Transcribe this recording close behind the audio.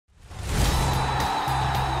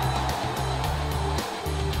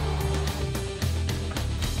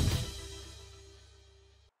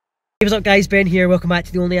Hey, what's up guys, Ben here, welcome back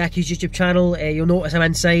to the OnlyAccies YouTube channel. You'll notice I'm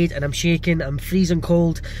inside and I'm shaking, I'm freezing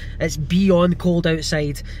cold, it's beyond cold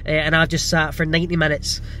outside, and I've just sat for 90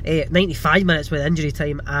 minutes, 95 minutes with injury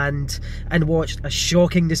time and watched a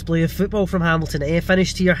shocking display of football from Hamilton.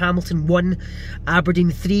 Finished here, Hamilton 1, Aberdeen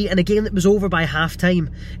 3, in a game that was over by half time.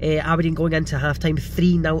 Aberdeen going into half time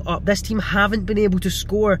 3-0 up. This team haven't been able to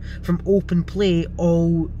score from open play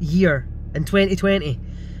all year in 2020.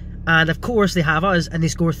 And of course they have us, and they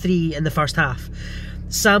score 3 in the first half.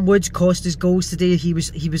 Sam Woods cost his goals today. He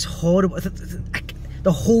was horrible.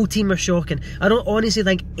 The whole team are shocking. I don't honestly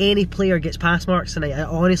think any player gets pass marks tonight. I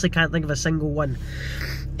honestly can't think of a single one.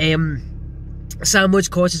 Sam Woods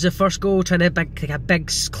causes the first goal, trying to take a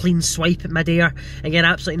big clean swipe at mid-air. Again,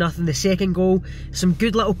 absolutely nothing. The second goal, some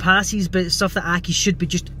good little passes, but stuff that Aki should be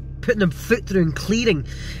just putting their foot through and clearing,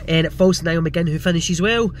 and it falls to Niall McGinn, who finishes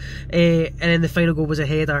well, and then the final goal was a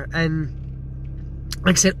header. And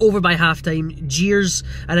like I said, over by half time, jeers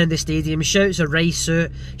around the stadium, shouts of Rice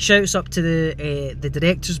out, shouts up to the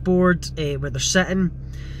directors board where they're sitting.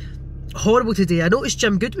 Horrible today. I noticed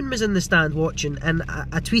Jim Goodwin was in the stand watching, and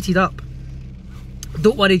I tweeted up,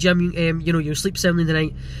 "Don't worry Jim, you know, you'll sleep soundly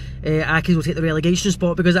tonight, Accies will take the relegation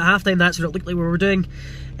spot," because at half time that's what it looked like we were doing.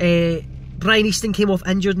 Brian Easton came off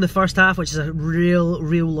injured in the first half, which is a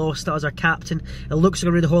real loss to us, our captain. It looks like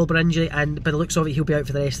a really horrible injury, and by the looks of it, he'll be out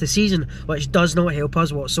for the rest of the season, which does not help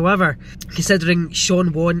us whatsoever, considering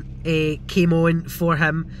Sean Want came on for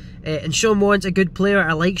him. And Sean Want's a good player.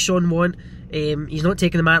 I like Sean Want. He's not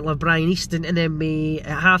taking the mantle of Brian Easton, and then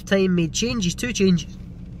at half time made changes, two changes.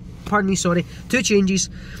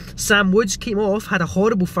 Sam Woods came off, had a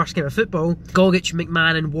horrible first game of football. Gogic,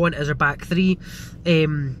 McMahon and Want as our back three,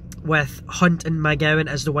 with Hunt and McGowan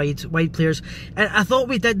as the wide players. And I thought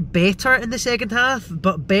we did better in the second half,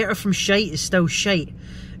 but better from shite is still shite.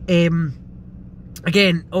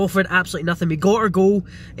 Again, offered absolutely nothing. We got our goal.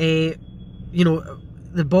 You know,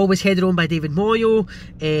 the ball was headed on by David Moyo,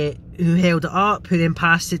 who held it up, who then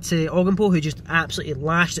passed it to Ogdenpo, who just absolutely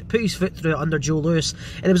lashed it, put his foot through it under Joe Lewis,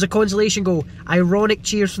 and it was a consolation goal. Ironic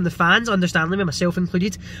cheers from the fans, understandably, myself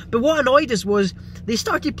included. But what annoyed us was they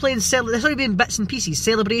started playing, they started being bits and pieces,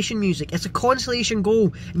 celebration music. It's a consolation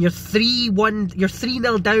goal, and you're 3-1, you're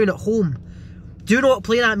 3-0 down at home. Do not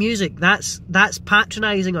play that music. That's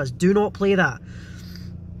patronising us. Do not play that.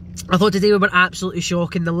 I thought today we were absolutely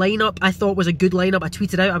shocking. The lineup I thought was a good lineup. I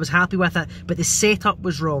tweeted out I was happy with it, but the setup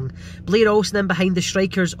was wrong. Blair Olsen in behind the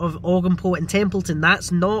strikers of Ogdenpo and Templeton.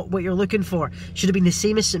 That's not what you're looking for. Should have been the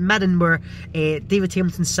same as St Mirren, where David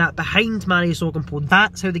Templeton sat behind Marius Ogdenpo.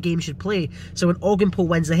 That's how the game should play. So when Ogdenpo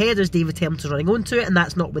wins the headers, David Templeton's running onto it, and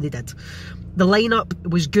that's not what they did. The lineup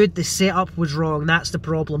was good, the setup was wrong. That's the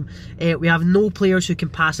problem. We have no players who can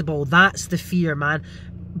pass the ball. That's the fear, man.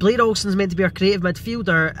 Blair Olsen's meant to be our creative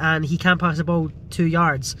midfielder, and he can't pass the ball 2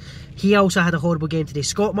 yards. He also had a horrible game today.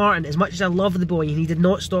 Scott Martin, as much as I love the boy, and he did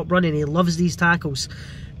not stop running, he loves these tackles,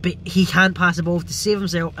 but he can't pass the ball to save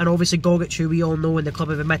himself. And obviously Gogic, who we all know in the club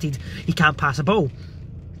have admitted he can't pass a ball.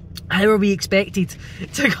 How are we expected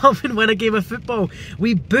to come and win a game of football?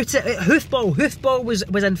 We boot it, hoofball. Hoofball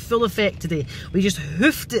was in full effect today. We just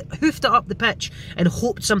hoofed it up the pitch and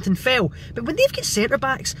hoped something fell. But when they've got centre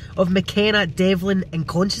backs of McKenna, Devlin and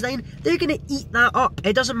Considine, they're going to eat that up.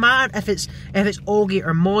 It doesn't matter if it's Augie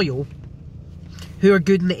or Moyo, who are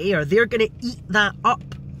good in the air. They're going to eat that up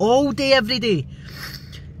all day, every day.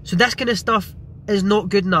 So this kind of stuff is not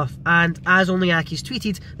good enough, and as OnlyAccies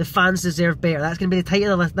tweeted, the fans deserve better. That's going to be the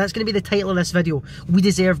title of this. That's going to be the title of this video. We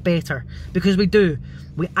deserve better, because we do.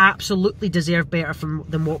 We absolutely deserve better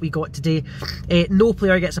than what we got today. No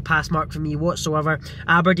player gets a pass mark from me whatsoever.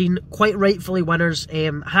 Aberdeen, quite rightfully winners.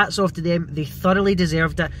 Hats off to them. They thoroughly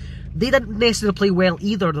deserved it. They didn't necessarily play well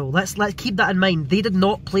either, though. Let's keep that in mind. They did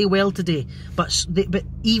not play well today, but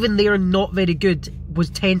even their not very good was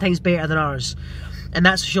 10 times better than ours. And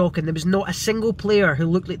that's shocking. There was not a single player who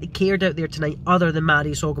looked like they cared out there tonight other than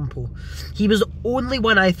Marius Ogdenpo. He was the only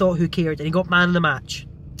one I thought who cared, and he got man of the match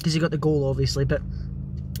because he got the goal, obviously, but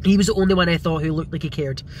he was the only one I thought who looked like he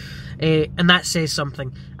cared. And that says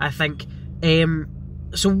something, I think.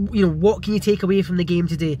 So, you know, what can you take away from the game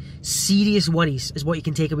today? Serious worries is what you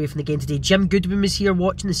can take away from the game today. Jim Goodwin was here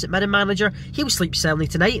watching, the St Mirren manager. He'll sleep soundly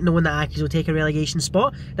tonight, knowing that Accies will take a relegation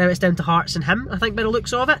spot. Now it's down to Hearts and him, I think, by the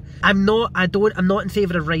looks of it. I'm not in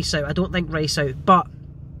favour of Rice out. I don't think Rice out, but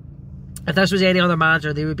if this was any other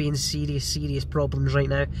manager, they would be in serious problems right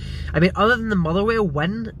now. I mean, other than the Motherwell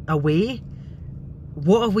win away,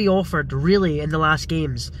 what have we offered really in the last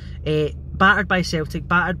games? Battered by Celtic,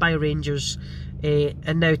 battered by Rangers,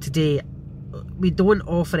 and now today we don't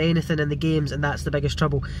offer anything in the games, and that's the biggest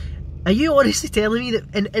trouble. Are you honestly telling me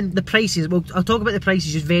that in the prices, well, I'll talk about the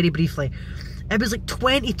prices just very briefly. It was like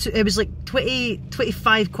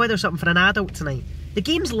 25 quid or something for an adult tonight. The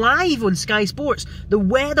game's live on Sky Sports. The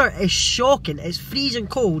weather is shocking. It's freezing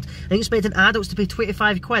cold. I'm expecting adults to pay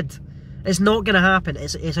 25 quid. It's not going to happen.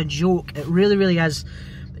 It's a joke. It really, really is.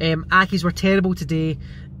 Accies were terrible today.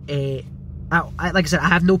 Like I said, I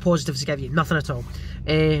have no positives to give you. Nothing at all.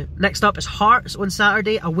 Next up is Hearts on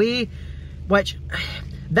Saturday away, which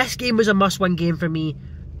this game was a must-win game for me.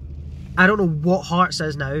 I don't know what Hearts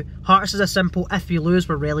is now. Hearts is a simple, if we lose,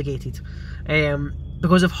 we're relegated.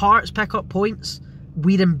 Because if Hearts pick up points,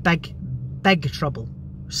 we're in big trouble.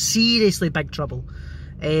 Seriously big trouble.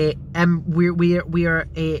 And we are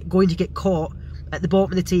going to get caught at the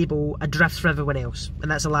bottom of the table, adrift for everyone else,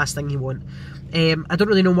 and that's the last thing you want. I don't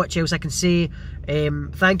really know much else I can say.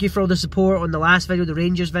 Thank you for all the support on the last video, the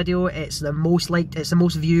Rangers video. It's the most liked, it's the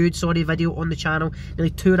most viewed, video on the channel. Nearly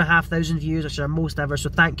 2,500 views, which is our most ever. So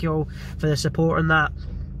thank you all for the support on that.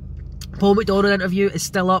 Paul McDonald interview is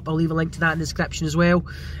still up. I'll leave a link to that in the description as well.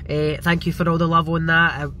 Thank you for all the love on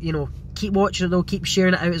that. You know, keep watching it though, keep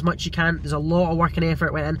sharing it out as much as you can. There's a lot of work and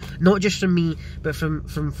effort went in, not just from me, but from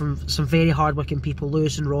some very hard-working people.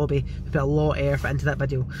 Lewis and Robbie, who put a lot of effort into that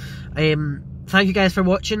video. Thank you guys for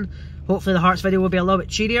watching. Hopefully the Hearts video will be a little bit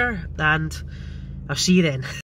cheerier, and I'll see you then.